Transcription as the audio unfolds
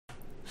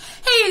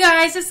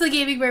guys, it's the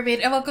Gaming Mermaid,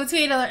 and welcome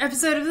to another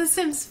episode of The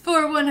Sims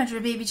 4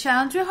 100 Baby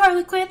Challenge with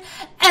Harley Quinn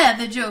and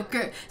the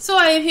Joker. So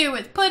I am here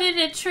with Puddin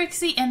and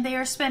Trixie, and they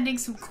are spending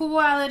some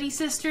quality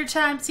sister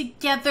time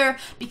together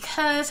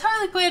because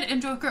Harley Quinn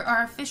and Joker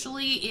are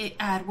officially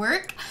at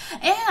work,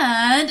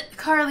 and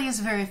Carly is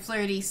very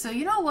flirty, so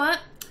you know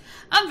what?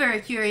 I'm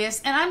very curious,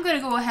 and I'm going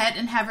to go ahead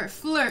and have her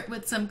flirt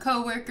with some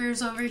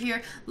co-workers over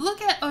here.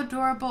 Look at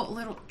adorable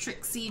little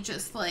Trixie,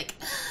 just like,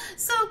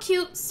 so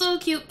cute, so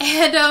cute.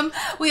 And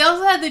we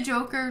also had the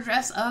Joker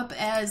dress up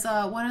as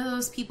one of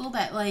those people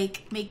that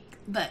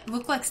that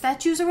look like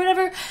statues or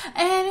whatever,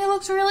 and it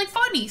looks really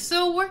funny.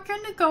 So we're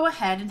going to go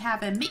ahead and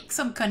have him make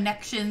some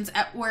connections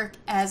at work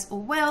as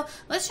well.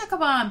 Let's check up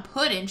on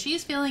Puddin.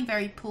 She's feeling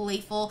very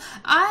playful.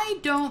 I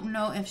don't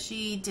know if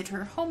she did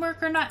her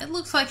homework or not. It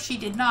looks like she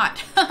did not.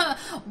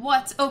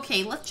 What?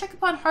 Okay, let's check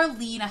up on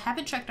Harleen. I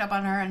haven't checked up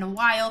on her in a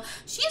while.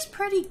 She is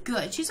pretty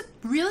good. She's a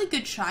really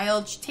good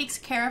child. She takes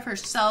care of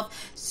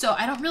herself, so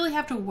I don't really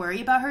have to worry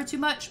about her too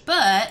much,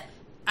 but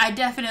I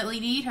definitely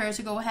need her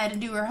to go ahead and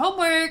do her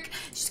homework.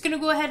 She's going to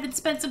go ahead and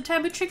spend some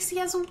time with Trixie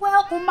as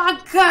well. Oh my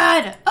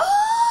god.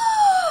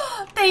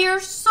 Oh, they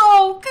are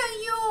so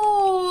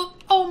cute.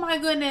 Oh my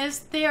goodness.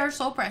 They are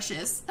so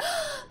precious.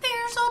 They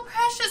are so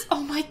precious.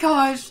 Oh my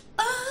gosh.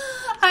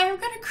 I am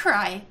going to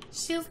cry.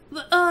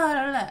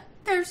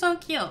 They're so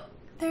cute.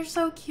 They're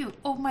so cute.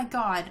 Oh my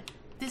god.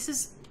 This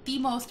is the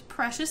most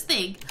precious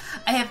thing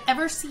I have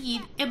ever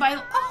seen in my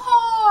life.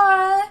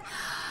 Oh.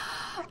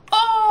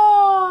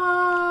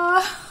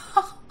 Oh,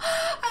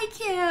 I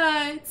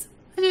can't.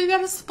 You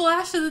gotta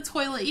splash in the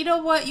toilet. You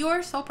know what? You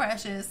are so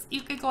precious.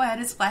 You can go ahead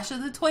and splash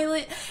in the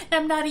toilet, and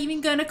I'm not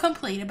even gonna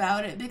complain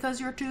about it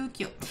because you're too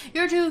cute.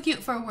 You're too cute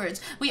for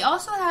words. We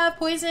also have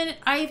Poison,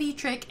 Ivy,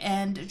 Trick,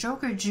 and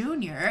Joker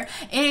Jr.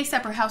 in a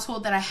separate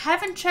household that I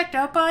haven't checked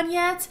up on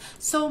yet.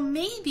 So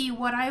maybe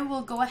what I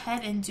will go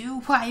ahead and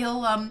do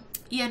while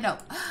you know,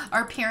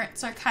 our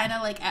parents are kind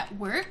of like at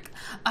work,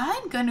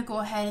 I'm gonna go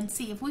ahead and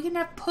see if we can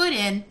have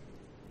Puddin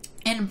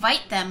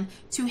invite them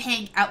to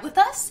hang out with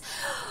us.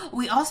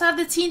 We also have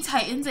the Teen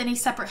Titans in a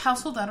separate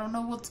household. I don't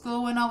know what's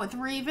going on with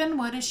Raven.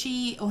 What is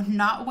she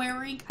not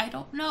wearing? I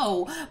don't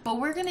know. But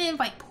we're gonna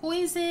invite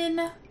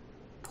Poison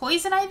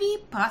Ivy,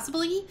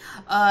 possibly,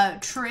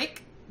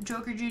 Trick,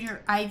 Joker Jr.,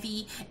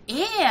 Ivy,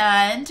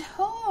 and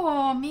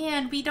oh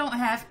man, we don't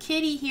have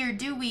Kitty here,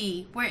 do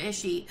we? Where is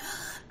she?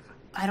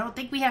 I don't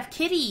think we have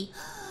Kitty.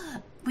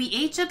 We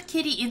aged up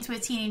Kitty into a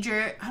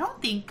teenager. I don't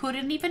think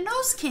Puddin even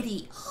knows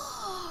Kitty.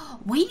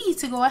 We need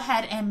to go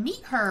ahead and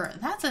meet her.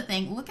 That's the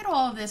thing. Look at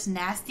all of this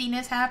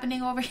nastiness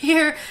happening over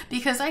here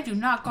because I do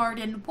not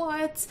garden.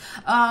 What?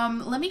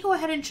 Let me go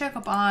ahead and check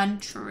up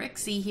on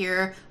Trixie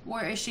here.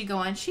 Where is she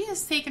going? She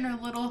is taking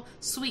her little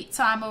sweet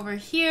time over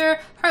here.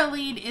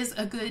 Harleen is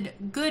a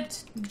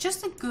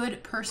just a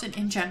good person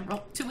in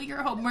general. Doing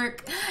her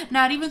homework,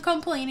 not even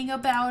complaining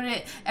about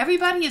it.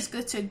 Everybody is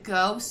good to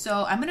go.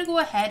 So I'm going to go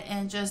ahead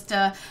and just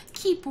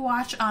keep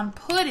watch on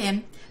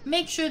Puddin.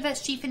 Make sure that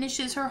she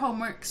finishes her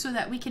homework so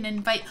that we can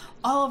invite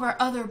all of our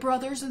other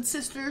brothers and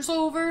sisters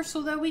over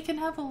so that we can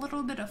have a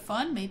little bit of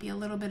fun, maybe a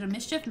little bit of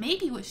mischief.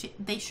 Maybe what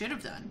they should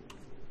have done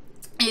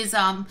is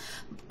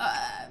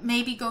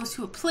maybe go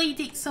to a play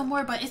date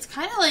somewhere, but it's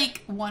kind of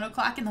like 1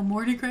 o'clock in the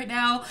morning right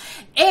now,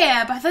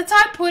 and by the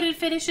time Puddin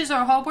finishes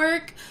her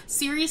homework,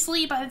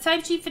 seriously, by the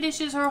time she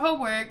finishes her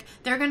homework,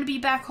 they're going to be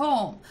back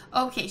home.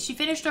 Okay, she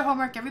finished her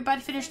homework, everybody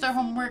finished their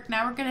homework.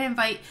 Now we're going to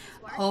invite,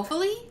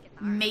 hopefully,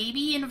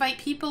 maybe invite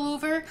people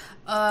over.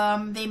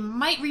 They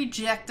might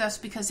reject us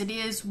because it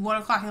is 1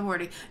 o'clock in the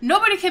morning.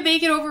 Nobody can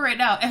make it over right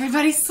now.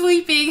 Everybody's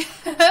sleeping.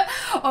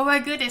 Oh my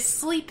goodness,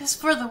 sleep is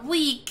for the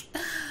weak.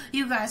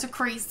 You guys are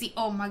crazy.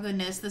 Oh my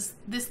goodness,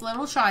 this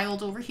little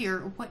child over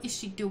here, what is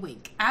she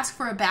doing? Ask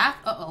for a bath?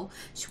 Uh-oh,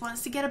 she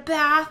wants to get a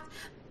bath,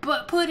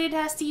 but Puddin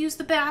has to use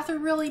the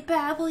bathroom really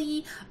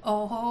badly.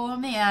 Oh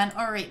man.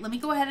 All right, let me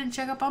go ahead and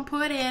check up on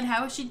Puddin.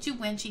 How is she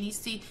doing? She needs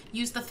to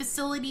use the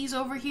facilities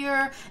over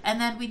here, and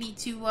then we need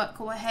to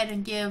go ahead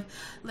and give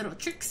little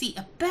Trixie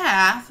a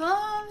bath.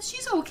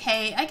 She's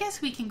okay. I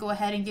guess we can go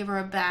ahead and give her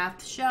a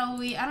bath, shall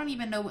we? I don't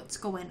even know what's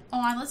going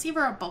on. Let's give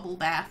her a bubble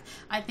bath.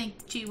 I think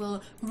she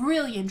will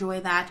really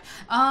enjoy that.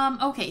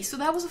 Okay, so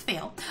that was a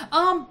fail.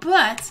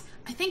 But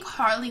I think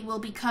Harley will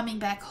be coming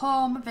back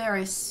home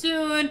very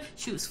soon.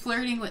 She was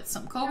flirting with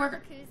some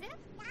coworker.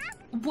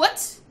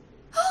 What?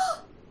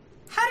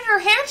 How did her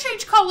hair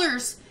change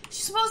colors?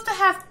 She's supposed to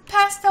have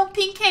pastel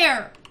pink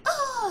hair.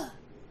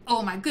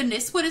 Oh my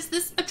goodness, what is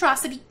this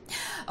atrocity?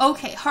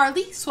 Okay,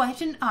 Harley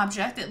swiped an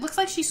object. It looks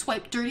like she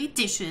swiped dirty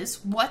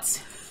dishes.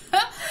 What?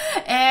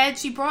 And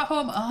she brought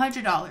home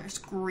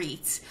 $100.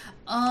 Great.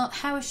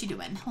 How is she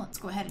doing? Let's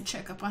go ahead and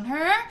check up on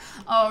her.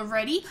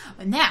 Alrighty.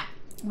 Now,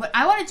 what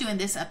I want to do in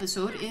this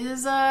episode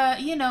is,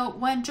 you know,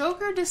 when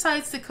Joker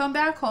decides to come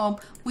back home,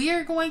 we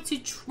are going to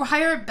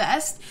try our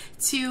best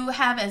to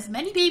have as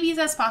many babies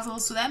as possible.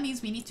 So that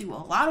means we need to do a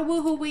lot of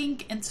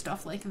woohooing and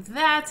stuff like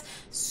that.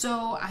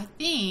 So I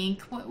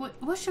think,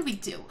 what should we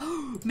do?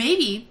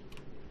 Maybe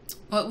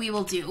what we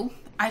will do,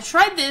 I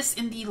tried this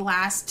in the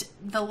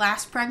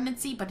last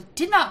pregnancy, but it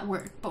did not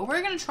work. But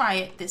we're going to try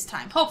it this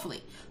time.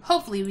 Hopefully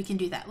we can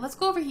do that. Let's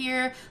go over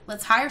here.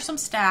 Let's hire some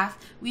staff.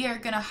 We are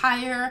going to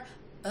hire...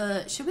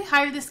 should we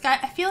hire this guy?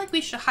 I feel like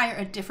we should hire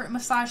a different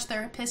massage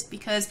therapist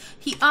because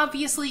he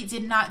obviously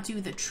did not do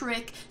the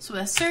trick. So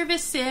a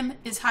service sim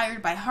is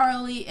hired by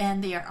Harley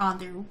and they are on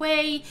their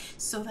way.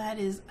 So that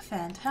is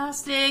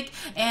fantastic.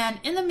 And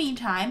in the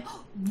meantime,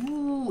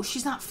 ooh,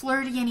 she's not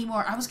flirty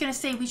anymore. I was going to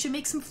say we should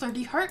make some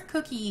flirty heart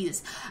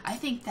cookies. I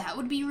think that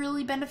would be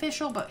really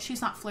beneficial, but she's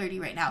not flirty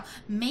right now.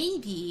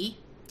 Maybe,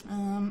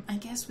 I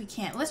guess we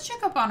can't. Let's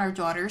check up on our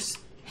daughters.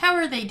 How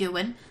are they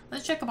doing?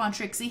 Let's check up on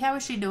Trixie. How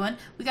is she doing?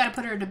 We gotta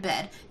put her to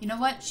bed. You know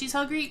what? She's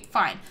hungry?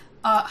 Fine.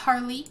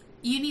 Harley,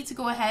 you need to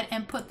go ahead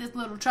and put this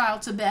little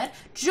child to bed.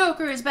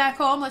 Joker is back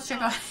home. Let's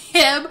check on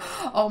him.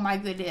 Oh my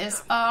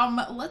goodness.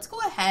 Let's go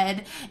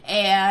ahead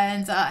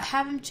and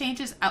have him change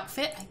his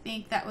outfit. I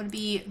think that would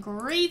be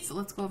great. So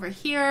let's go over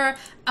here.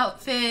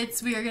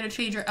 Outfits. We are gonna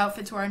change our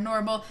outfit to our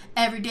normal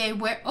everyday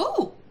wear.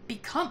 Oh!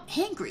 Become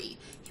angry.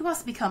 He wants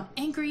to become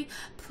angry.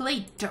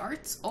 Play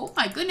darts. Oh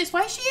my goodness,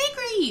 why is she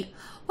angry?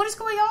 What is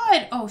going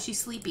on? Oh, she's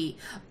sleepy.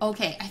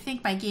 Okay, I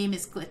think my game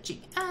is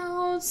glitching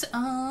out.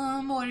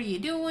 What are you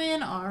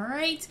doing? All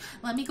right,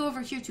 let me go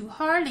over here to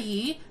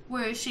Harley.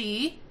 Where is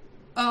she?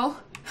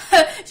 Oh,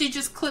 she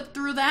just clipped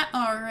through that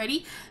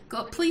already.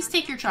 Go, please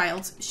take your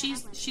child.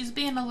 She's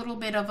being a little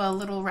bit of a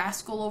little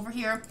rascal over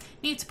here.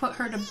 Need to put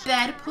her to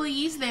bed,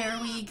 please. There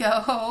we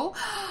go.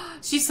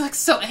 She's like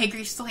so angry.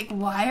 She's like,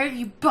 why are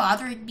you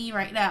bothering me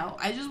right now?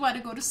 I just want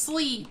to go to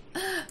sleep.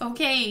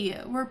 Okay,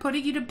 we're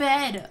putting you to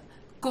bed.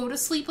 Go to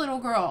sleep, little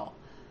girl.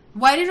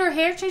 Why did her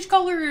hair change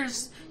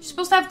colors? She's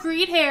supposed to have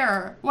green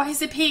hair. Why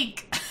is it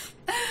pink?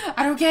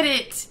 I don't get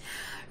it.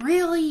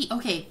 Really?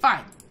 Okay,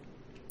 fine.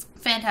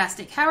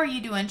 Fantastic. How are you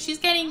doing? She's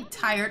getting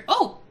tired.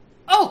 Oh,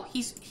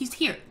 he's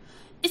here.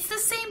 It's the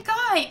same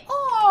guy.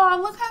 Oh,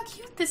 look how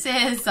cute this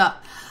is.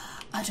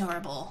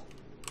 Adorable.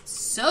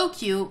 So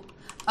cute.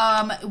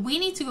 We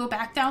need to go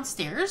back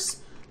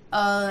downstairs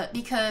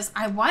because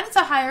I wanted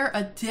to hire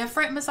a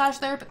different massage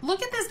therapist.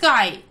 Look at this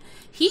guy.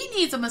 He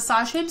needs a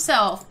massage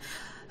himself.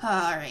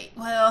 All right.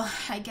 Well,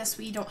 I guess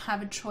we don't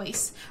have a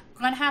choice.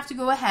 We're going to have to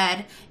go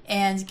ahead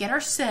and get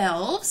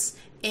ourselves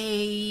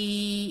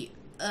a...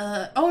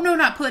 oh no,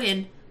 not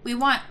Puddin. We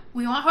want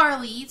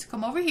Harley to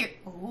come over here.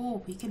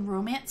 Oh, we can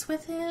romance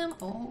with him.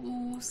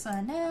 Oh,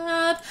 son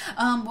up.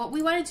 What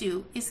we want to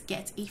do is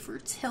get a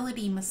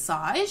fertility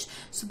massage.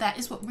 So that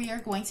is what we are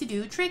going to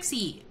do.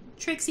 Trixie,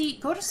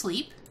 go to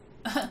sleep.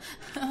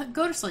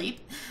 Go to sleep.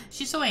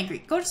 She's so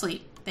angry. Go to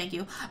sleep. Thank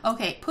you.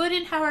 Okay,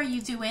 Puddin, how are you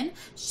doing?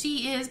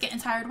 She is getting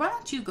tired. Why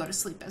don't you go to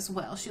sleep as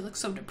well? She looks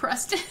so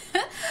depressed.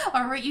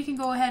 All right, you can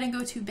go ahead and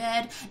go to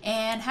bed.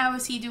 And how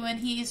is he doing?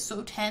 He is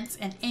so tense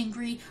and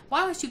angry.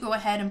 Why don't you go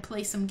ahead and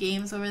play some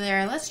games over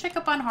there? Let's check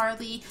up on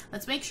Harley.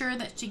 Let's make sure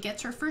that she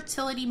gets her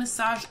fertility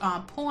massage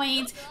on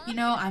point. You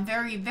know, I'm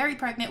very, very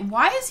pregnant.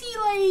 Why is he,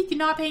 like,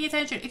 not paying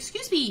attention?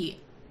 Excuse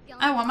me.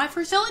 I want my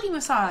fertility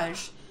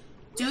massage.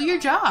 Do your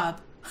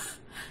job.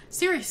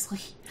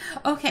 Seriously.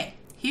 Okay.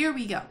 Here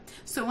we go.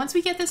 So once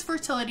we get this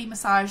fertility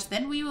massage,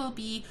 then we will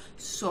be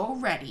so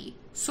ready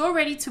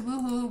to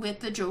woohoo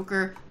with the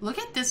Joker. Look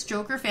at this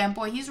Joker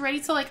fanboy. He's ready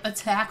to like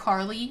attack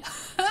Harley.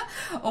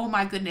 Oh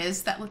my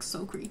goodness, that looks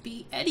so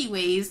creepy.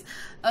 Anyways,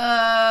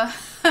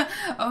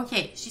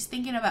 okay, she's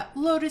thinking about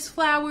lotus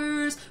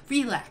flowers,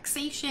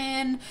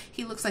 relaxation.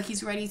 He looks like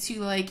he's ready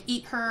to like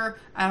eat her.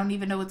 I don't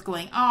even know what's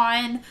going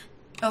on.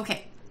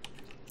 Okay.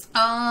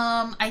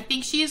 I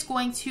think she is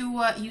going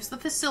to use the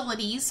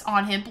facilities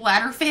on him.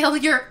 Bladder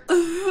failure.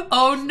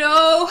 Oh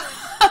no.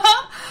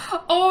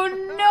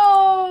 Oh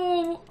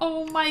no.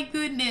 Oh my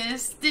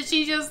goodness. Did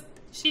she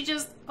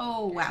just,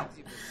 oh wow.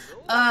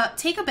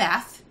 Take a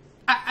bath.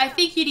 I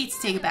think you need to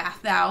take a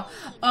bath now.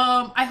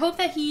 I hope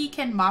that he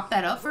can mop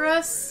that up for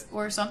us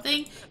or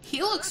something.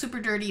 He looks super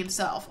dirty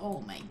himself.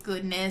 Oh my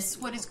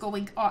goodness. What is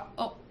going on?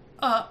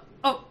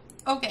 Oh,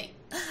 okay.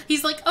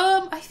 He's like,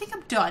 I think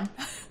I'm done.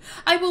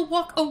 I will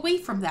walk away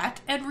from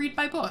that and read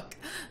my book.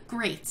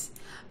 Great.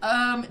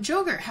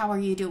 Joker, how are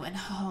you doing?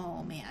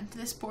 Oh man,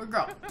 this poor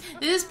girl.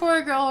 This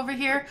poor girl over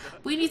here.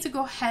 We need to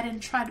go ahead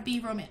and try to be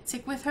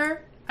romantic with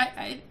her.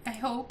 I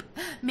hope.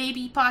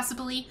 Maybe,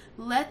 possibly.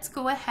 Let's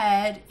go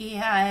ahead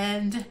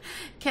and...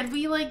 Can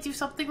we, like, do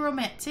something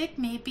romantic?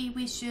 Maybe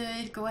we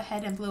should go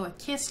ahead and blow a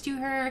kiss to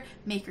her.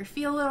 Make her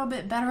feel a little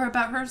bit better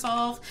about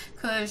herself.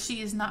 Because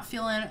she is not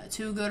feeling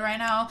too good right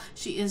now.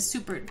 She is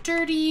super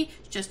dirty.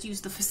 Just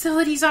used the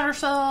facilities on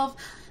herself.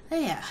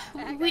 Yeah,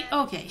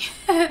 okay.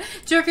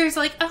 Joker's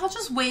like, I'll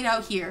just wait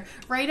out here.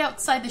 Right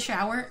outside the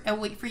shower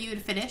and wait for you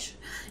to finish.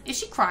 Is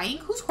she crying?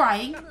 Who's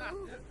crying?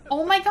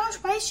 Oh my gosh,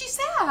 why is she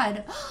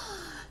sad?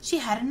 She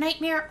had a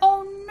nightmare.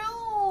 Oh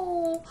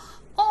no.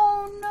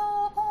 Oh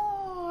no.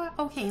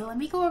 Oh. Okay, let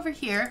me go over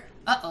here.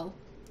 Uh-oh.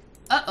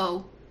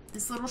 Uh-oh.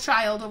 This little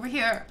child over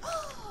here.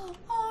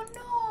 Oh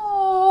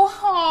no.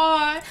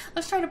 Aww.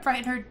 Let's try to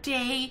brighten her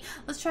day.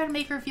 Let's try to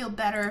make her feel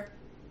better.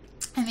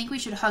 I think we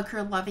should hug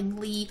her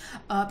lovingly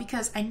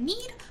because I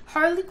need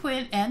Harley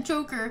Quinn and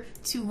Joker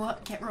to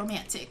get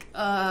romantic.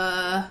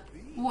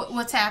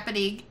 What's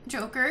happening,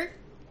 Joker?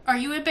 Are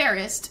you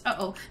embarrassed?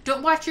 Uh-oh.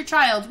 Don't watch your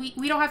child.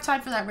 We don't have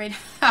time for that right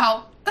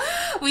now.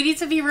 We need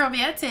to be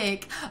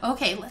romantic.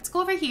 Okay, let's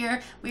go over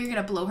here. We're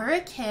gonna blow her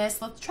a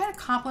kiss. Let's try to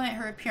compliment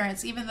her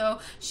appearance. Even though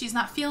she's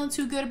not feeling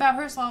too good about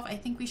herself, I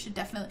think we should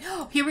definitely...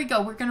 Oh, here we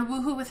go. We're gonna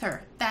woohoo with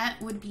her. That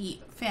would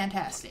be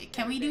fantastic.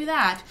 Can we do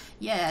that?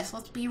 Yes,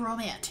 let's be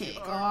romantic.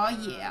 Oh,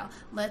 yeah.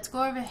 Let's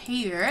go over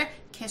here.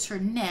 Kiss her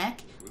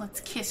neck.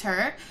 Let's kiss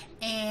her.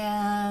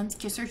 And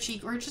kiss her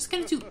cheek. We're just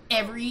gonna do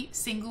every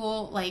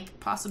single, like,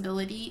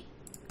 possibility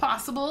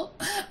possible.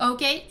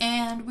 Okay,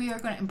 and we are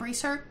going to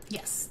embrace her.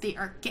 Yes, they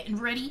are getting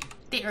ready.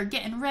 They are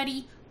getting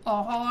ready.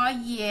 Oh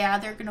yeah,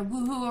 they're gonna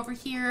woohoo over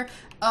here.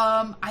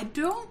 I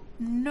don't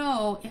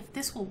know if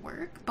this will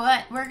work,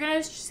 but we're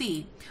gonna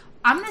see.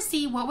 I'm gonna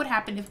see what would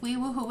happen if we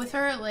woohoo with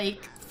her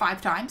like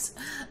 5 times.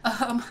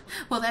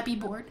 Will that be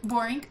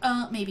boring?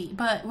 Maybe,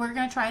 but we're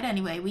gonna try it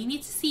anyway. We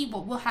need to see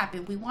what will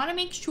happen. We want to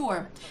make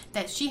sure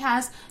that she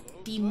has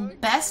the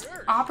best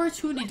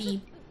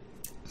opportunity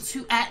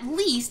to at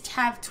least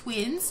have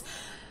twins,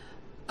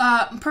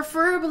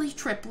 preferably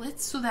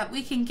triplets, so that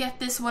we can get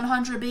this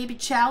 100 baby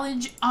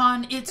challenge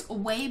on its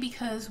way,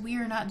 because we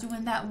are not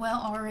doing that well.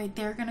 All right,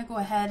 they're gonna go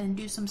ahead and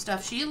do some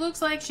stuff. She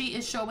looks like she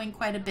is showing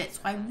quite a bit,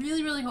 so I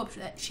really hope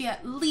that she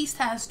at least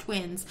has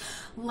twins.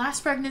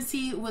 Last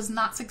pregnancy was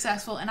not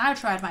successful, and I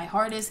tried my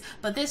hardest,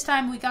 but this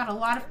time we got a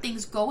lot of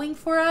things going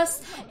for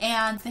us,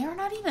 and they're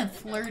not even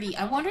flirty.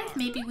 I wonder if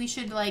maybe we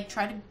should like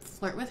try to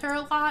flirt with her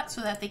a lot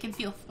so that they can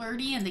feel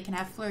flirty and they can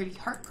have flirty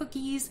heart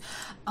cookies.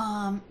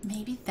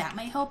 Maybe that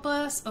might help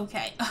us.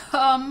 Okay.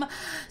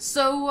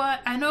 So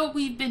I know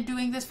we've been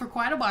doing this for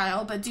quite a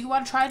while, but do you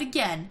want to try it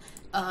again?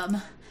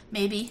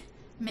 Maybe.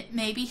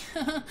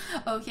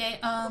 Okay.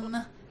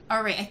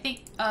 All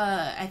right.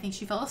 I think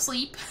she fell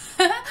asleep.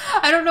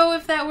 I don't know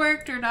if that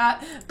worked or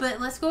not,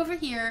 but let's go over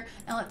here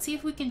and let's see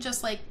if we can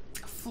just like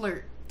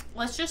flirt.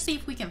 Let's just see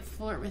if we can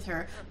flirt with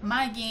her.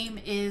 My game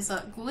is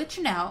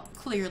glitching out,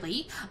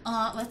 clearly.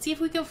 Let's see if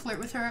we can flirt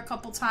with her a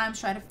couple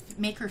times, try to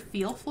make her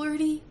feel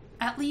flirty,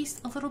 at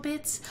least a little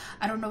bit.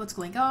 I don't know what's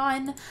going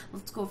on.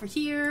 Let's go over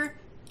here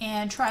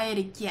and try it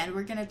again.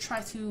 We're gonna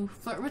try to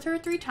flirt with her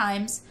 3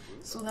 times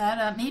so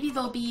that maybe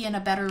they'll be in a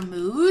better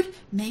mood.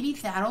 Maybe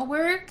that'll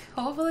work,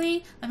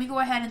 hopefully. Let me go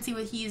ahead and see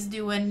what he is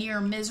doing. Near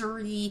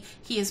misery.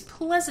 He is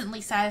pleasantly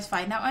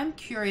satisfied. Now I'm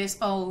curious.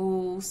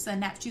 Oh,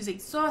 snap, she's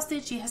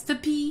exhausted. She has to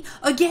pee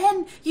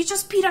again. You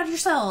just peed on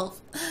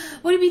yourself.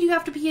 What do you mean you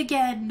have to pee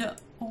again?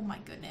 Oh my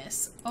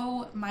goodness.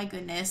 Oh my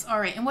goodness.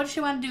 All right. And what does she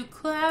want to do?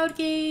 Cloud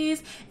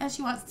gaze. And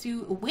she wants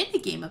to win a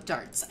game of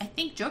darts. I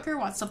think Joker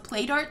wants to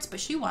play darts,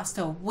 but she wants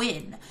to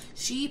win.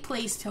 She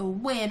plays to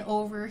win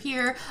over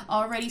here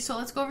already. So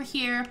let's go over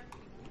here.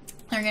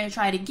 They're going to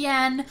try it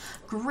again.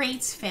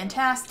 Great.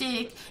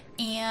 Fantastic.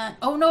 And,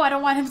 oh no, I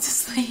don't want him to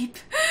sleep.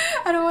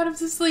 I don't want him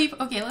to sleep.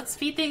 Okay, let's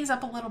speed things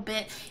up a little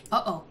bit.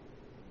 Uh-oh.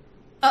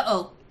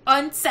 Uh-oh.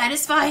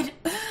 Unsatisfied.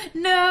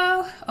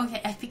 No.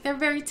 Okay, I think they're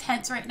very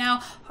tense right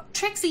now.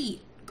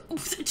 Trixie.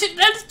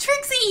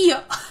 Trixie.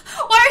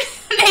 Why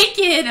are you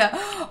naked?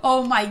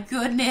 Oh my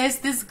goodness,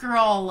 this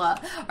girl.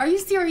 Are you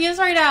serious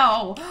right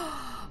now?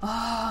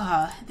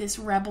 Ah, this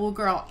rebel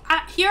girl.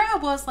 Here I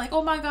was like,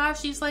 oh my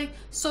gosh, she's like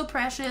so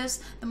precious,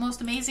 the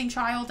most amazing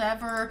child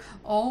ever.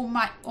 Oh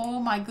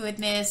my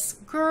goodness.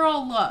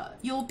 Girl,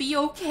 you'll be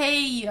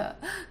okay.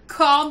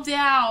 Calm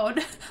down.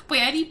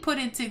 Wait, I need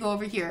Puddin to go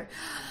over here.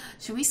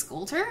 Should we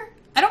scold her?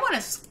 I don't want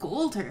to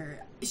scold her.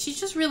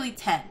 She's just really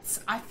tense.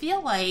 I feel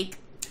like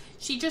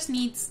she just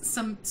needs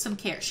some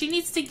care. She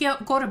needs to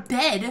go to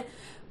bed,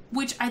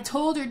 which I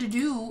told her to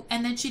do,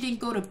 and then she didn't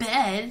go to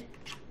bed.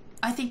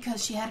 I think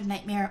because she had a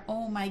nightmare.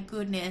 Oh my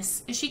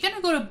goodness. Is she going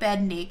to go to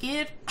bed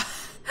naked?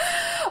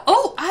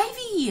 Oh,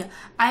 Ivy!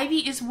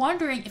 Ivy is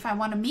wondering if I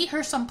want to meet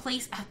her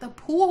someplace at the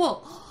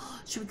pool.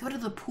 Should we go to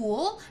the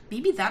pool?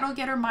 Maybe that'll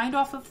get her mind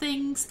off of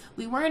things.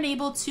 We weren't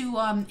able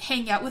to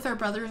hang out with our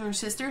brothers or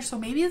sisters, so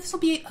maybe this will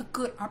be a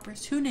good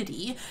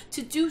opportunity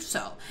to do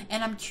so.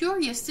 And I'm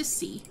curious to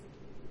see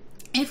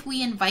if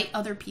we invite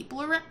other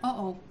people around.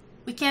 Uh-oh.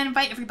 We can't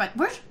invite everybody.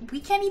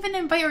 We can't even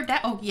invite our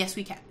dad. Oh, yes,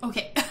 we can.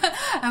 Okay.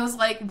 I was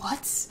like,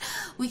 what?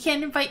 We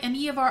can't invite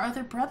any of our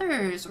other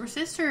brothers or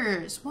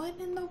sisters. What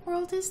in the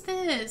world is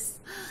this?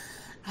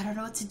 I don't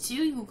know what to do,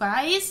 you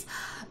guys.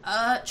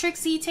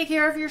 Trixie, take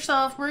care of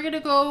yourself. We're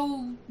gonna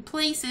go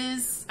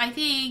places, I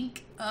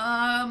think.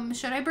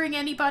 Should I bring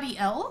anybody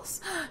else?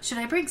 Should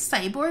I bring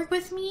Cyborg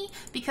with me?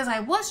 Because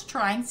I was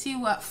trying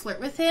to flirt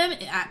with him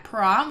at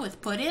prom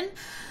with Puddin.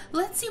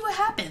 Let's see what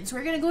happens.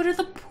 We're gonna go to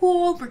the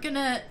pool. We're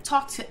gonna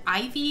talk to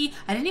Ivy.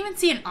 I didn't even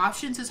see an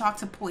option to talk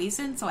to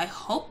Poison, so I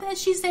hope that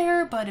she's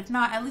there, but if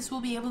not, at least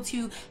we'll be able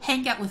to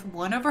hang out with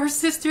one of our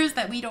sisters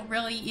that we don't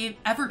really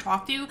ever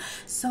talk to,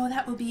 so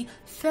that would be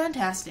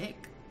fantastic.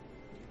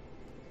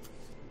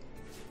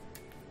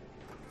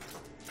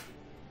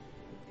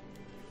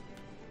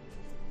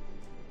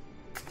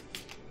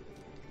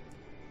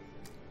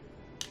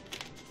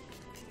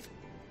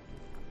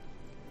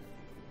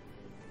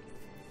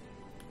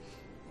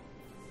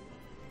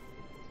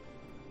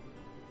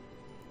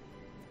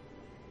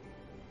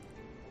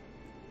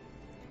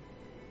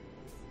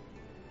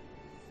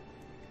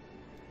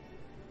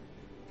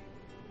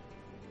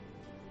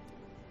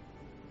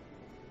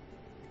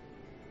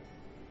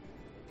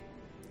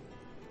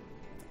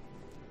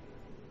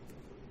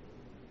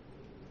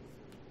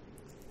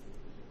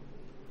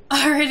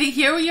 Alrighty,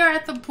 here we are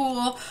at the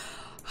pool.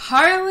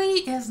 Harley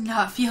is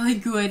not feeling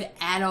good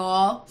at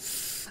all.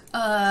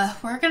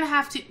 We're gonna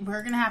have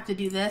to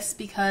do this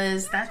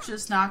because that's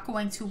just not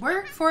going to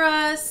work for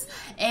us.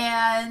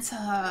 And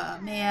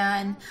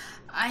man,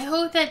 I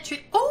hope that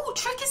Trick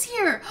is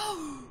here.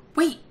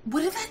 Wait,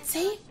 what did that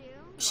say?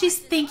 She's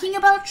thinking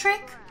about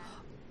Trick?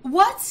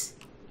 What?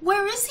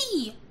 Where is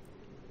he?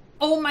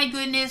 Oh my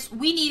goodness,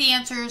 we need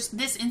answers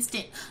this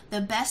instant.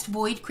 The best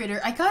void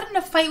critter. I got in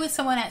a fight with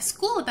someone at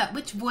school about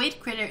which void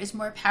critter is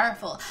more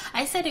powerful.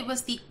 I said it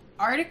was the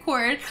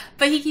Articord,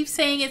 but he keeps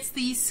saying it's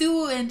the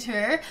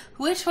Suinter.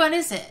 Which one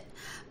is it?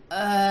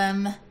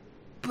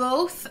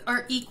 Both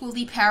are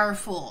equally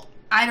powerful.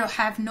 I don't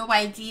have no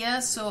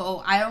idea,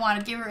 so I don't want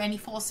to give her any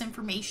false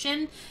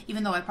information,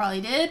 even though I probably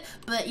did.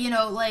 But, you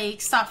know,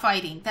 like, stop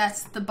fighting.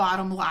 That's the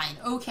bottom line.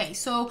 Okay,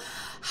 so,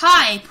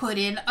 hi,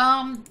 Puddin.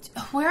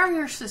 Where are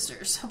your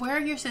sisters? Where are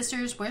your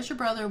sisters? Where's your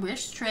brother?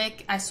 Where's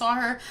Trick? I saw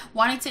her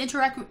wanting to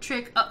interact with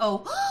Trick.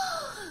 Uh-oh.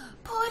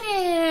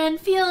 Puddin,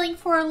 feeling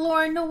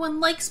forlorn. No one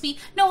likes me.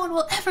 No one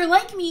will ever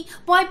like me.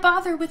 Why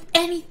bother with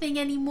anything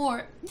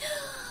anymore?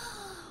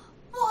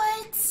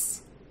 What?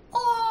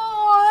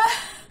 Oh,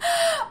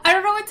 I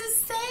don't know what to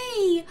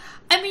say.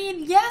 I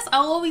mean, yes,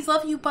 I'll always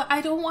love you, but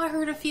I don't want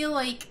her to feel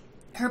like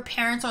her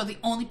parents are the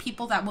only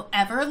people that will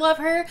ever love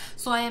her.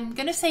 So I am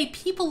gonna say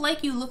people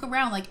like you. Look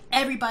around like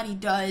everybody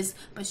does,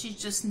 but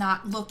she's just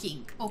not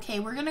looking. Okay,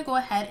 we're gonna go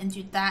ahead and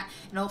do that.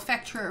 It'll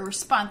affect her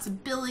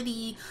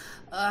responsibility,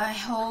 I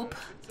hope.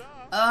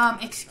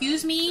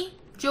 Excuse me,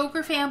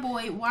 Joker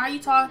fanboy, why are you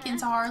talking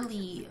to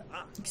Harley?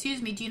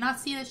 Excuse me, do you not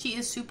see that she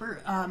is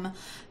super,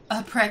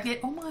 pregnant?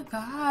 Oh my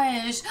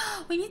gosh,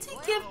 we need to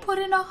give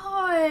Puddin a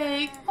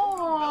hug.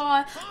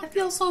 Aw, I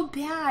feel so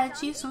bad.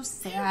 She's so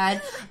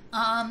sad.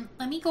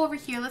 Let me go over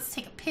here. Let's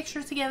take a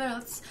picture together.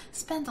 Let's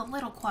spend a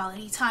little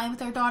quality time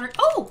with our daughter.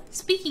 Oh,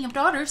 speaking of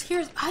daughters,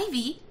 here's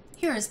Ivy.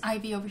 Here is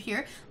Ivy over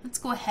here. Let's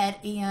go ahead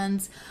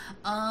and,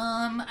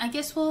 I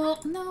guess we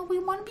want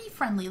to be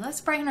friendly.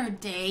 Let's brighten our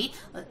day.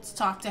 Let's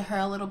talk to her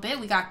a little bit.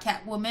 We got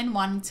Catwoman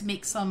wanting to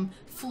make some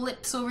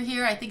flips over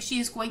here. I think she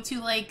is going to,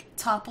 like,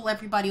 topple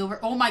everybody over.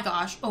 Oh my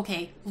gosh.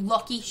 Okay.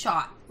 Lucky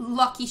shot.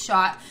 Lucky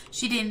shot.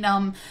 She didn't,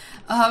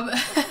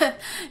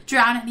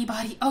 drown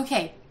anybody.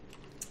 Okay.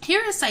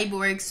 Here is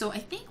Cyborg, so I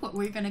think what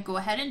we're going to go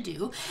ahead and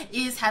do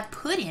is have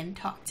Puddin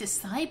talk to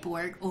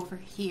Cyborg over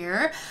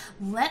here.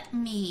 Let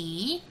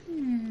me...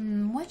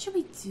 what should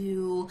we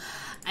do?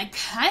 I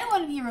kind of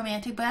want to be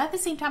romantic, but at the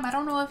same time, I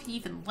don't know if he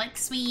even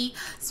likes me.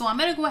 So I'm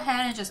going to go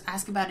ahead and just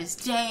ask about his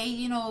day,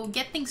 you know,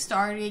 get things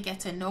started,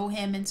 get to know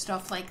him and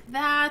stuff like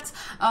that.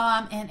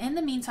 And in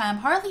the meantime,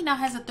 Harley now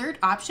has a third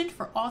option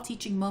for all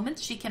teaching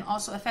moments. She can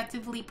also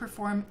effectively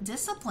perform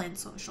discipline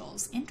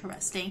socials.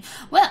 Interesting.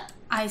 Well,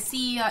 I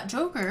see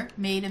Joker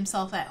made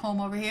himself at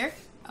home over here.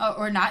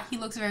 Or not. He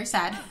looks very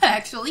sad,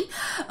 actually.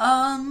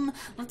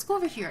 Let's go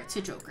over here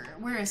to Joker.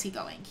 Where is he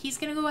going? He's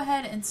going to go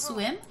ahead and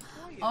swim.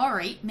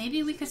 Alright,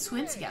 maybe we could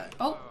swim together.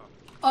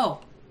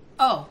 Oh,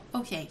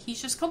 okay.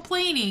 He's just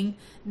complaining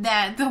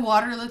that the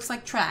water looks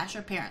like trash,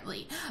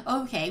 apparently.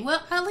 Okay,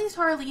 well, at least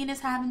Harleen is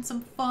having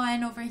some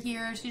fun over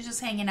here. She's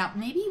just hanging out.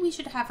 Maybe we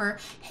should have her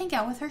hang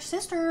out with her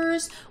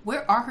sisters.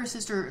 Where are her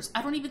sisters?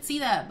 I don't even see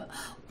them.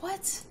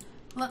 What?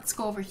 Let's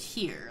go over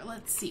here.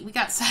 Let's see. We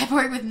got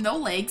Cyborg with no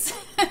legs.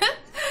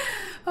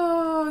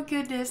 Oh,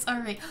 goodness.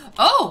 All right.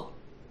 Oh,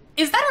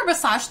 is that our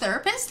massage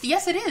therapist?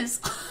 Yes, it is.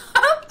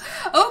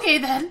 Okay,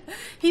 then.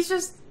 He's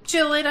just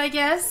chilling, I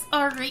guess.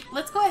 All right.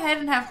 Let's go ahead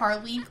and have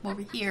Harleen come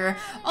over here.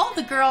 All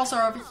the girls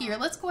are over here.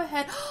 Let's go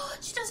ahead.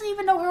 She doesn't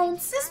even know her own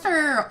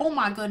sister. Oh,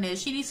 my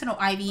goodness. She needs to know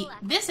Ivy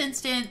this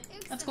instant.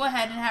 Let's go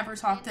ahead and have her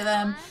talk to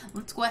them.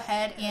 Let's go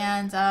ahead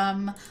and,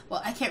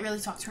 well, I can't really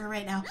talk to her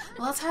right now.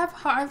 Let's have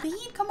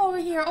Harleen come over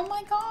here. Oh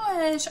my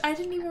gosh. I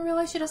didn't even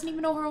realize she doesn't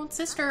even know her own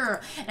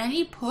sister. And I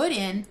need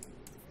Puddin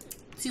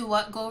to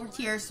go over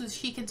here so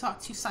she can talk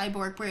to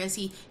Cyborg. Where is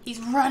he? He's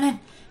running.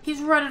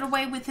 He's running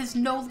away with his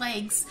no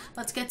legs.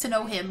 Let's get to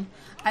know him.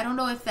 I don't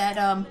know if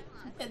that,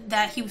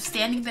 that he was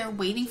standing there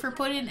waiting for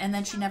Puddin and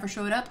then she never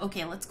showed up.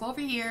 Okay, let's go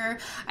over here.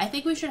 I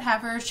think we should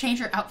have her change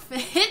her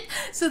outfit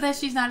so that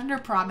she's not in her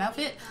prom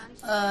outfit.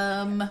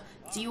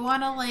 Do you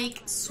want to,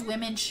 like,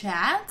 swim in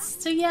chats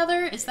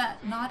together? Is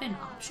that not an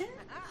option?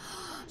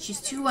 She's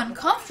too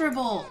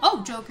uncomfortable.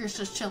 Oh, Joker's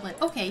just chilling.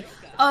 Okay,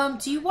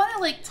 do you want to,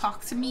 like,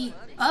 talk to me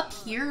up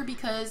here?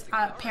 Because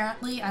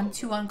apparently I'm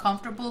too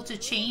uncomfortable to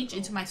change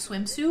into my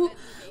swimsuit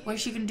where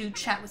she can do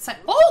chat with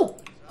Oh,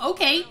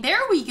 okay, there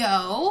we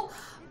go.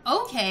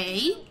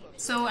 Okay,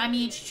 so, I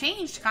mean, she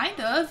changed, kind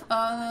of.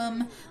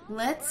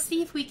 Let's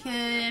see if we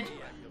could,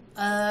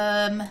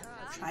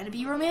 try to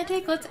be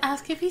romantic. Let's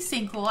ask if he's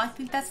single. I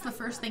think that's the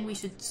first thing we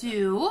should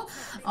do.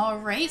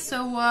 Alright,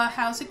 so,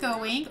 how's it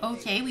going?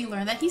 Okay, we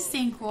learned that he's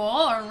single.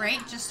 Alright,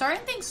 just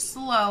starting things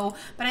slow,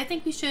 but I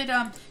think we should,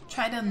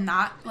 try to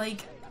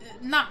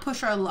not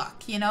push our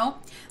luck, you know?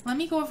 Let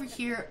me go over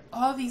here.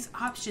 All these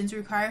options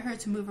require her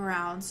to move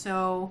around,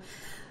 so...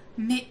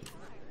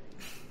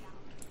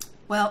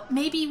 Well,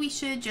 maybe we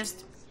should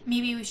just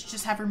Maybe we should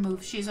just have her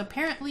move. She's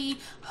apparently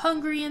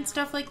hungry and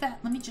stuff like that.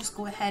 Let me just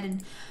go ahead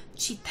and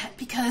cheat that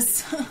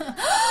because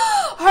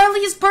Harley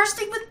is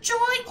bursting with joy.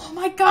 Oh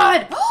my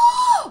god.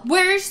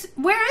 Where is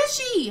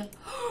she?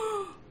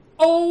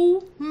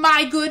 Oh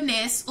my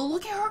goodness.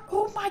 Look at her.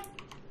 Oh my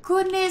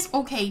goodness.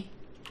 Okay.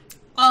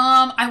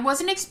 I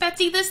wasn't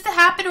expecting this to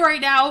happen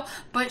right now,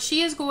 but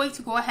she is going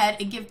to go ahead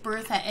and give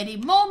birth at any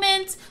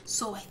moment.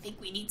 So I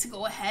think we need to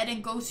go ahead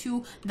and go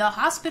to the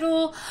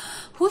hospital.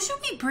 Who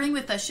should we bring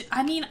with us?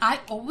 I mean,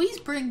 I always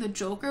bring the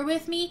Joker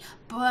with me,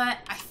 but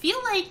I feel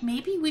like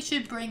maybe we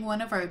should bring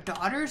one of our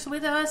daughters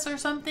with us or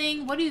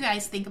something. What do you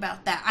guys think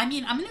about that? I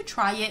mean, I'm going to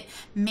try it.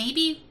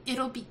 Maybe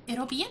it'll be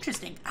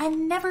interesting. I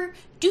never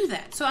do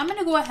that. So I'm going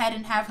to go ahead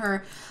and have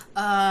her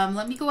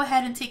let me go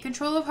ahead and take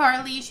control of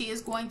Harley. She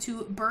is going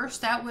to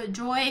burst out with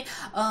joy.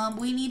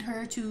 We need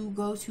her to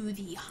go to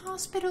the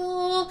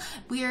hospital.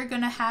 We are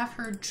going to have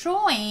her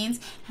joined.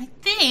 I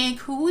think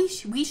who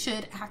we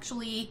should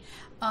actually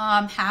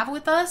have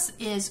with us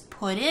is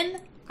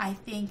Puddin. I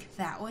think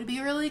that would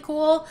be really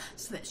cool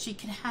so that she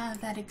can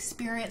have that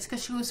experience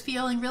because she was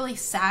feeling really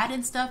sad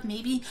and stuff.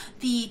 Maybe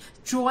the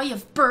joy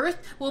of birth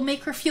will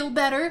make her feel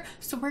better.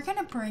 So we're going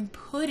to bring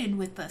Puddin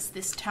with us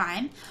this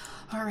time.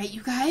 All right,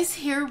 you guys,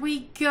 here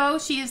we go.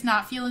 She is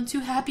not feeling too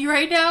happy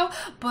right now,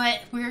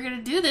 but we're going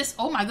to do this.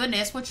 Oh my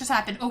goodness, what just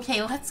happened?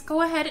 Okay, let's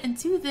go ahead and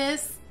do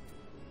this.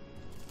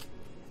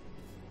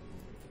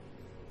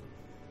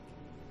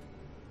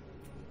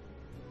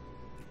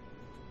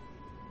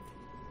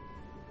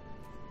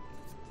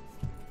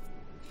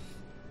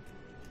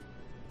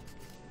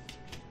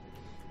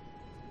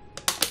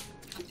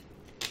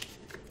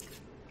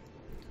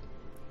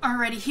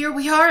 Alrighty, here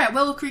we are at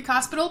Willow Creek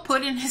Hospital.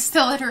 Puddin is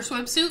still in her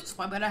swimsuit,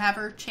 so I'm going to have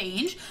her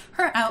change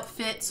her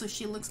outfit so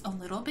she looks a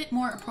little bit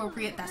more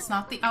appropriate. That's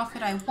not the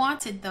outfit I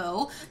wanted,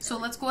 though. So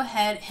let's go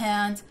ahead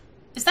and...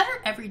 Is that her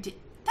every day?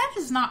 That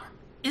is not...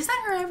 Is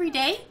that her every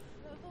day?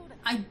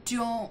 I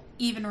don't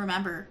even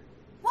remember.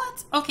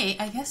 What? Okay,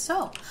 I guess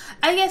so.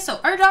 I guess so.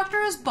 Our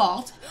doctor is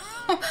bald.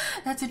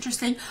 That's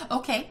interesting.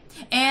 Okay.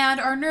 And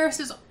our nurse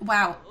is...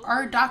 Wow.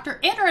 Our doctor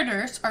and our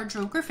nurse are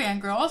Joker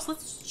fangirls.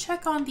 Let's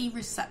check on the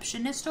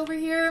receptionist over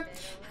here.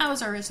 How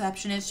is our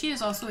receptionist? She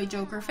is also a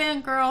Joker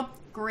fangirl.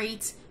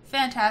 Great.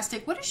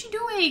 Fantastic. What is she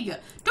doing?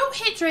 Don't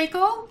hit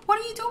Draco. What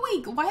are you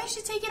doing? Why is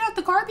she taking out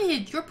the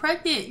garbage? You're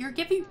pregnant. You're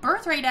giving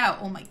birth right now.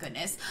 Oh my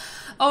goodness.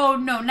 Oh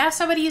no. Now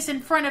somebody is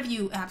in front of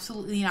you.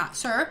 Absolutely not,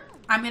 sir.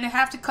 I'm going to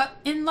have to cut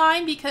in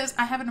line because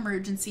I have an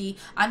emergency.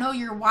 I know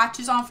your watch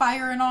is on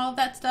fire and all of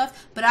that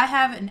stuff, but I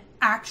have an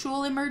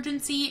actual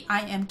emergency.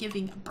 I am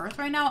giving birth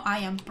right now. I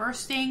am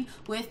bursting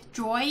with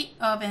joy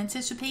of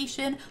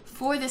anticipation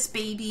for this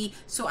baby,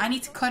 so I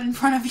need to cut in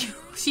front of you.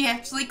 She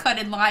actually cut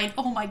in line.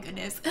 Oh my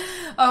goodness.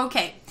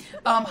 Okay.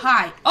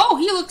 Hi. Oh,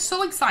 he looks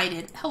so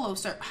excited. Hello,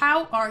 sir.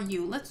 How are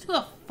you? Let's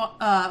do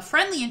a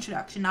friendly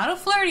introduction. Not a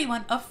flirty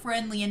one, a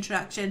friendly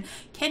introduction.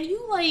 Can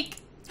you, like...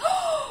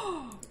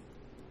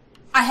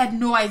 I had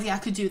no idea I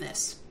could do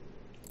this.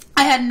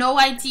 I had no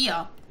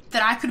idea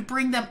that I could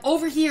bring them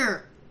over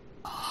here.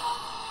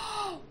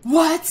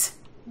 What?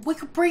 We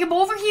could bring them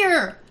over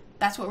here.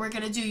 That's what we're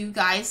going to do, you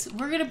guys.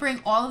 We're going to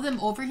bring all of them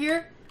over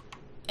here.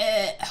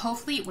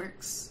 Hopefully it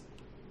works.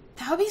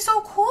 That would be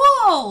so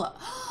cool.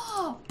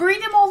 Bring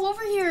them all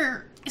over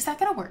here. Is that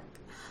going to work?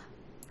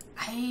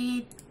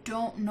 I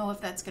don't know if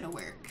that's going to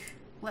work.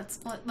 Let's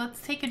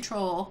take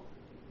control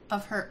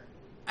of her.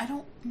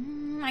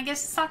 I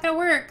guess it's not going to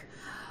work.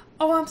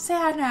 Oh, I'm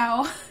sad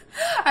now.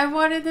 I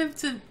wanted them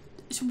to...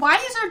 Why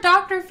is our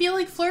doctor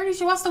feeling flirty?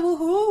 She wants to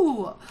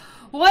woohoo.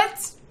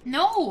 What?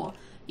 No.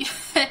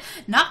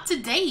 Not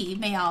today,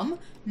 ma'am.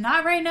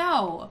 Not right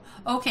now.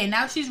 Okay,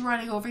 now she's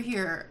running over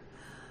here.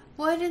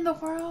 What in the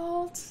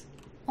world?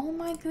 Oh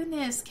my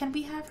goodness. Can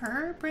we have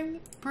her bring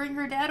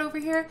her dad over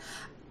here?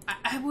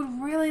 I would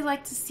really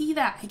like to see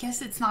that. I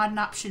guess it's not an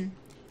option.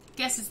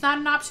 Guess it's not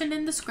an option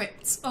in the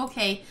scripts.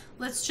 Okay,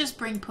 let's just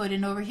bring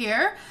Puddin over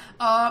here.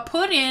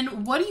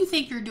 Puddin, what do you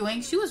think you're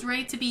doing? She was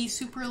ready to be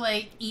super,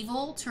 like,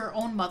 evil to her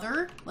own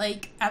mother.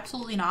 Like,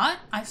 absolutely not.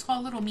 I saw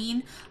a little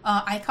mean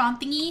icon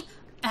thingy.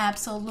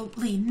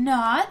 Absolutely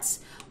not.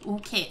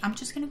 Okay, I'm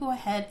just gonna go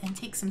ahead and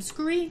take some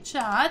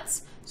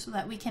screenshots so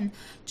that we can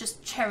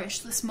just cherish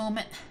this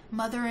moment.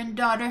 Mother and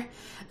daughter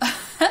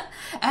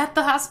at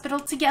the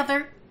hospital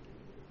together.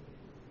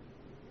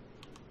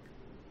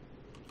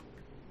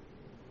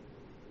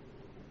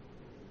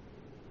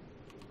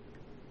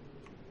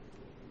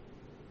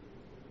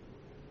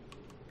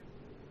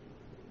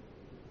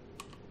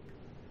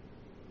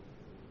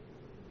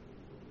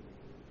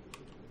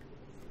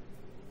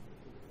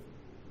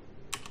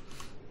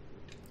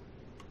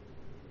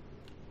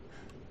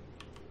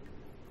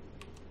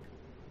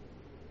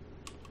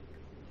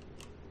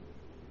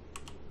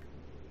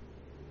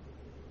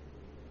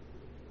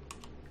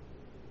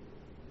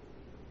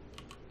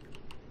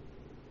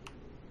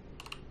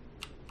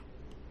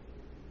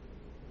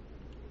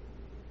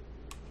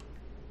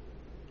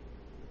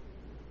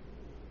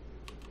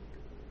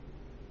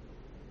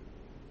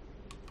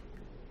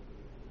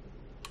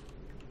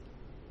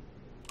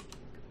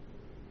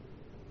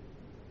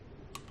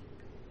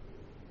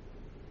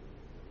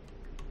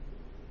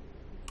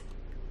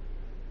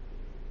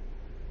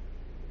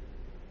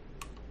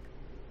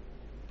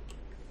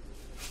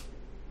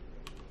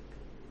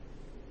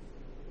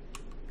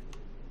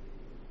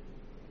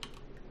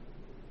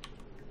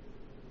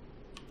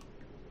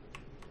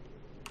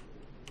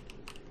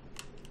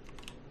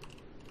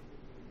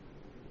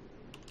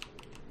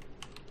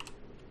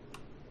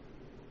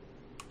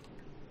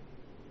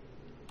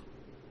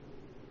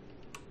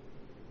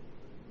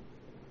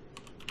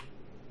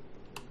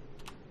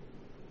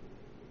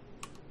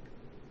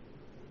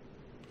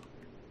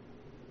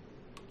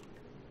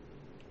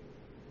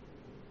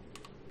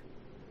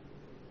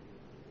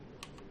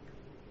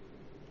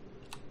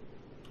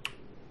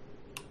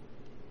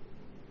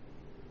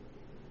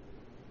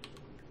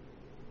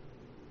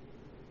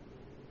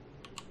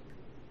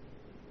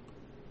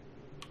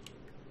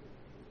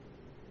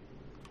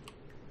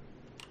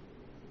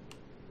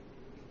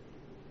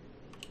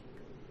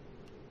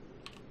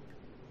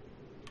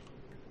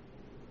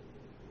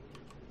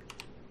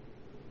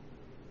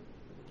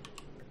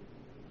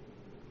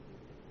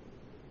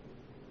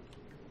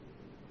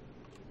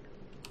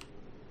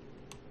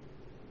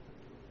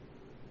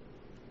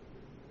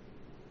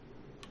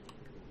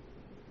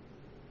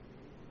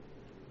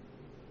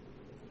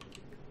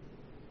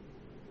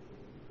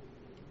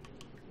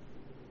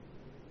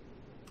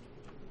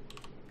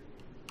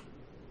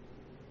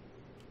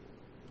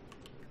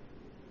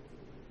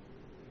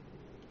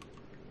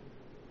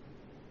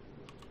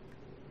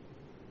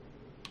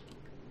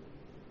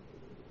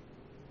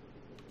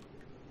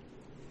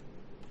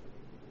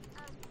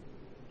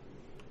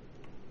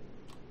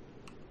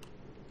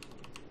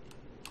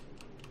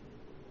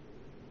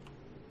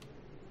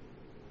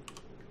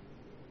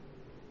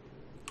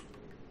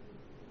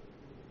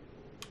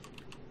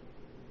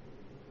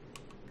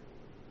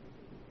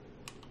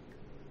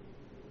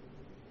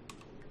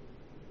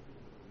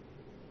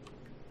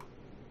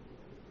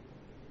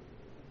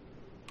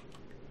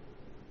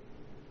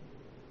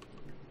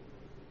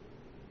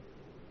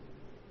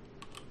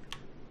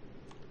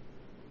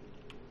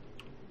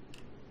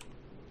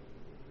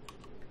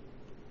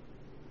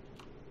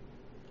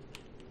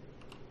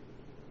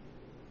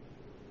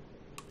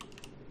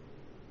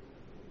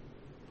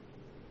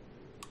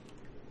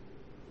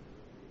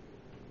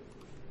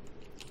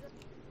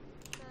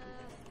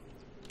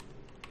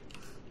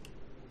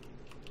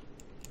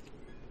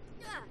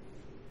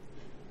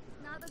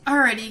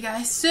 Alrighty,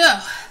 guys, so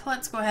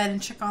let's go ahead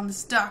and check on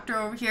this doctor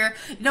over here.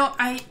 You know,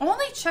 I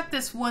only checked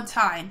this one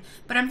time,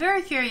 but I'm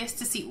very curious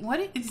to see what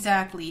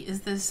exactly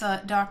is this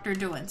doctor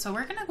doing. So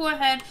we're going to go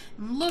ahead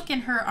and look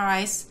in her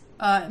eyes.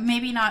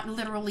 Maybe not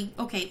literally.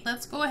 Okay,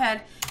 let's go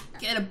ahead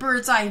get a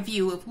bird's eye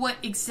view of what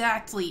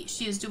exactly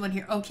she is doing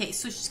here. Okay,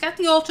 so she's got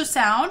the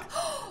ultrasound.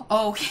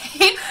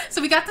 Okay,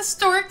 so we got the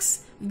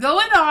storks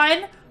going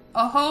on.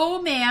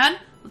 Oh, man.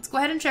 Let's go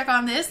ahead and check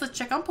on this. Let's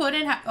check on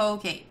Puddin.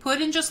 Okay,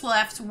 Puddin just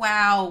left.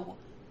 Wow.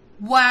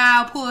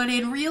 Wow,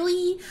 Puddin.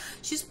 Really?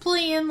 She's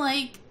playing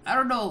like, I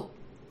don't know.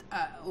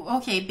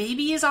 Okay,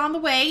 baby is on the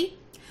way.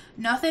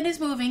 Nothing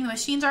is moving. The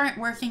machines aren't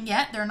working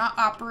yet. They're not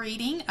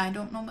operating. I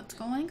don't know what's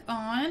going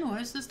on.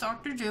 What is this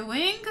doctor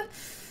doing?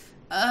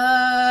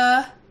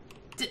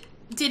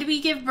 Did we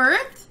give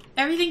birth?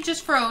 Everything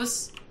just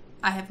froze.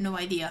 I have no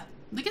idea.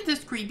 Look at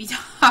this creepy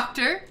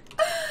doctor.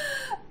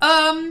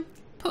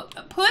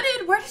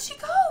 Puddin, where did she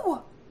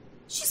go?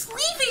 She's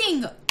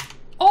leaving.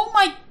 Oh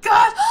my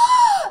god.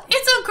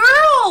 It's a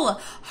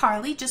girl.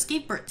 Harley just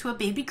gave birth to a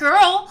baby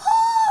girl.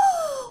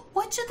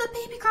 What should the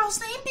baby girl's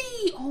name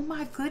be? Oh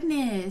my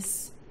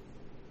goodness.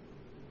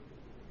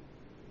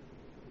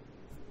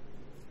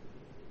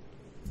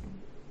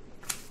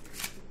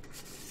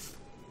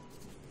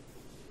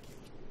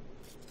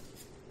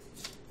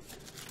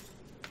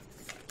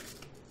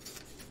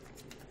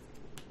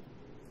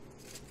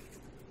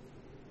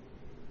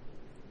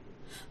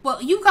 Well,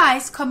 you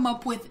guys come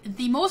up with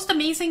the most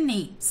amazing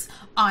names,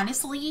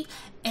 honestly,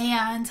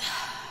 and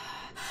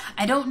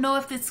I don't know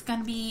if it's going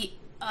to be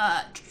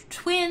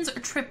twins or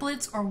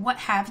triplets or what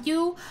have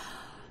you.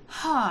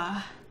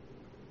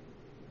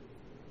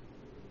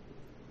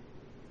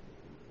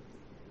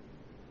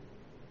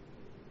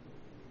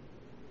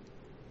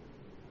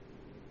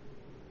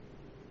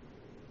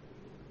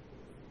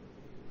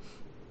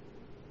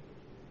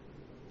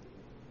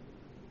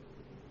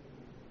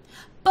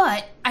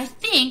 But I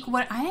think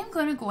what I am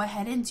going to go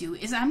ahead and do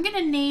is I'm going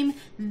to name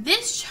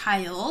this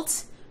child,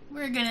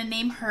 we're going to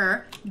name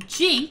her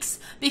Jinx,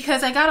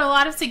 because I got a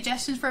lot of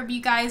suggestions from you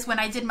guys when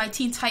I did my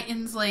Teen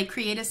Titans like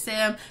Create a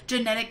Sim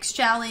Genetics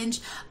Challenge.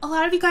 A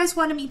lot of you guys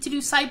wanted me to do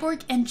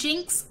Cyborg and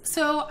Jinx,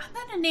 so I'm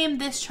going to name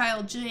this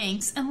child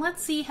Jinx, and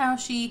let's see how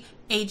she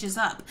ages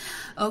up.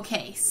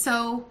 Okay,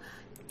 so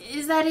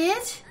is that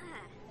it?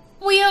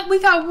 We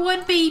got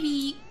one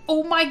baby.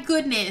 Oh my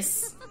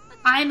goodness.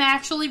 I'm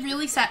actually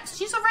really sad.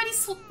 She's already,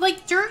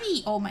 like,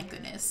 dirty. Oh, my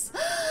goodness.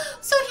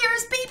 So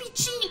here's baby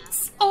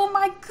Jinx. Oh,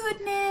 my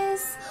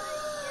goodness.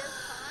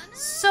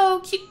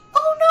 So cute.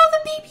 Oh, no,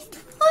 the baby.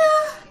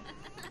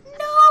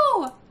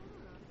 No.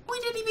 We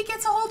didn't even get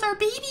to hold our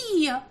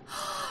baby.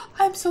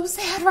 I'm so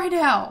sad right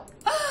now.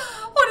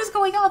 What is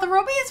going on? The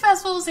romance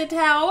festival's in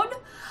town.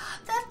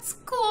 That's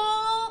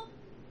cool.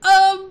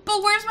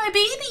 But where's my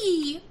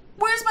baby?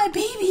 Where's my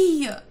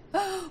baby?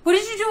 What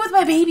did you do with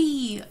my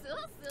baby?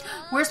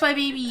 Where's my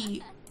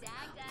baby?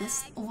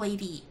 This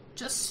lady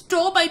just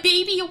stole my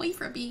baby away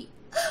from me.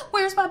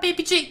 Where's my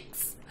baby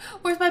Jinx?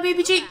 Where's my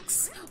baby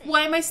Jinx?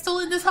 Why am I still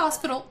in this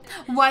hospital?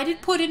 Why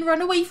did Puddin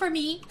run away from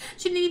me?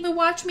 She didn't even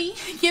watch me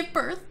give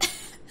birth.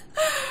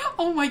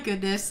 Oh my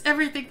goodness,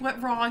 everything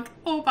went wrong.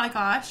 Oh my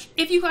gosh.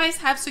 If you guys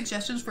have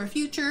suggestions for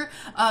future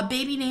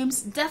baby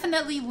names,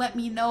 definitely let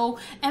me know.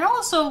 And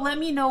also let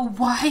me know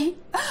why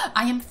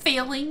I am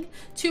failing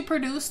to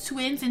produce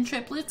twins and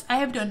triplets. I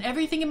have done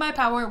everything in my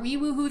power. We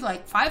woohooed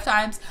like 5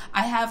 times.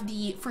 I have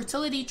the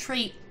fertility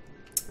trait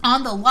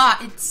on the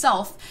lot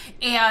itself,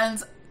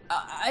 and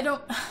I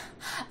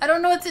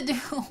don't know what to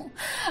do.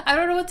 I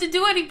don't know what to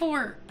do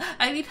anymore.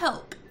 I need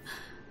help.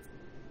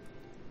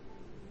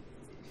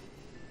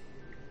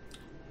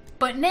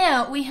 But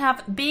now we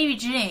have baby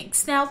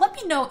Jinx. Now let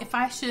me know if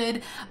I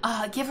should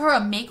give her a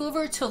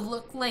makeover to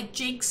look like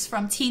Jinx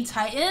from Teen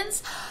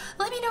Titans.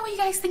 Let me know what you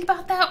guys think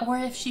about that, or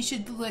if she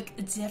should look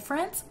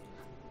different.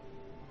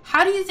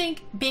 How do you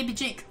think baby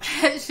Jinx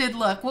should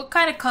look? What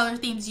kind of color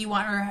themes do you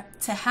want her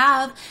to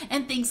have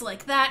and things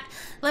like that?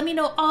 Let me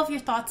know all of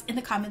your thoughts in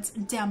the comments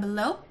down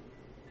below.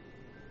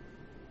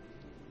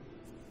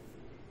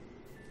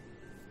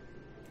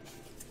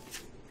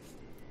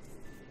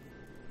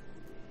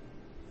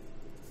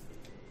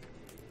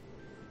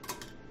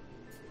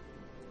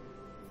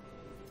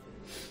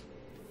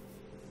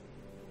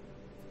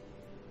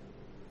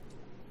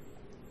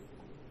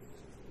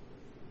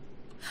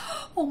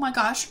 Oh my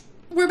gosh,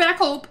 we're back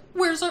home.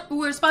 Where's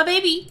my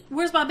baby?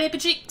 Where's my baby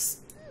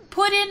Jinx?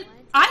 Puddin,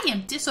 I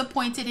am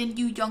disappointed in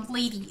you, young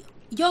lady.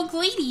 Young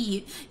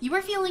lady, you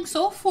were feeling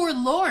so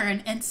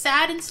forlorn and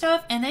sad and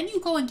stuff, and then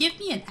you go and give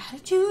me an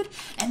attitude,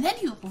 and then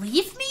you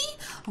leave me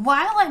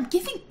while I'm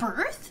giving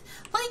birth?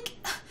 Like,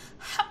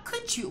 how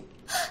could you?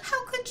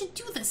 How could you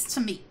do this to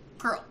me,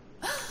 girl?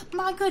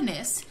 My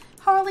goodness.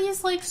 Harley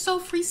is like so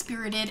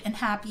free-spirited and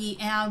happy,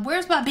 and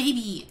where's my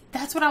baby?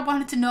 That's what I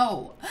wanted to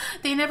know.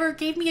 They never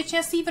gave me a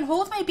chance to even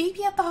hold my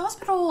baby at the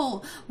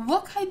hospital.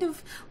 What kind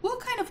of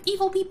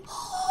evil people?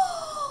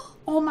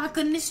 Oh my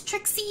goodness,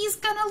 Trixie is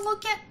gonna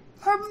look at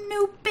her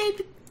new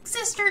baby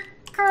sister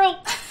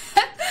girl.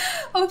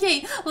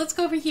 Okay, let's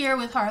go over here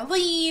with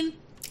Harley.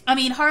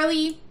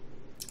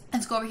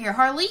 Let's go over here.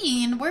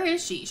 Harleen, where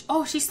is she?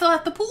 Oh, she's still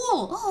at the pool.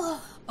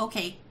 Oh,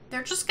 okay.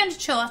 They're just going to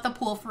chill at the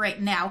pool for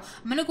right now.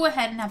 I'm going to go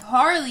ahead and have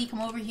Harley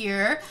come over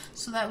here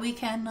so that we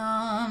can,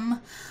 I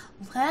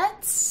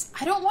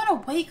don't want to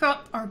wake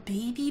up our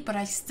baby, but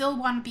I still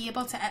want to be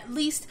able to at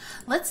least,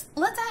 let's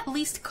at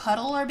least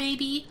cuddle our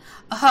baby.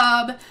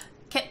 Harley.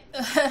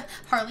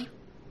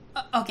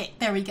 Okay,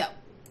 there we go.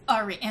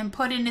 All right, and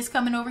Puddin is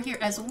coming over here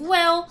as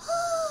well.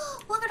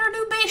 Look at our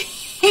new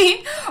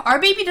baby. Our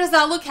baby does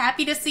not look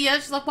happy to see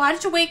us. She's like, why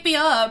did you wake me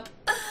up?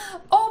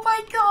 Oh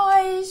my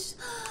gosh.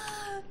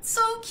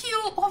 So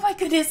cute. Oh my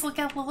goodness. Look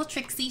at little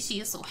Trixie. She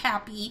is so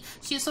happy.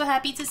 She is so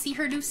happy to see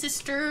her new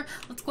sister.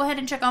 Let's go ahead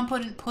and check on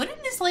Puddin. Puddin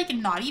is like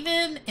not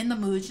even in the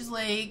mood. She's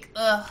like,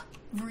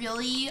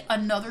 really?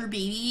 Another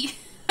baby?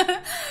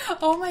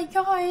 Oh my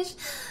gosh.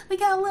 We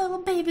got a little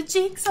baby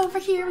Jinx over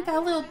here. We got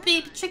a little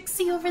baby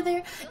Trixie over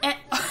there. And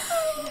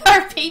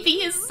our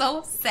baby is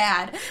so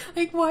sad.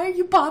 Like, why are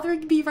you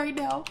bothering me right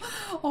now?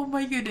 Oh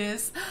my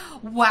goodness.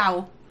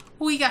 Wow.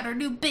 We got our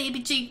new baby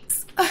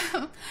Jinx.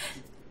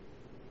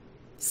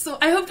 So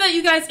I hope that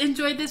you guys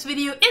enjoyed this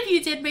video. If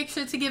you did, make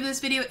sure to give this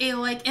video a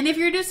like. And if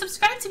you're new,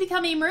 subscribe to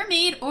become a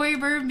mermaid or a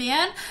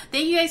merman.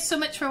 Thank you guys so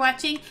much for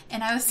watching.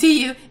 And I will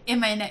see you in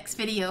my next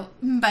video.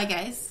 Bye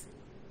guys.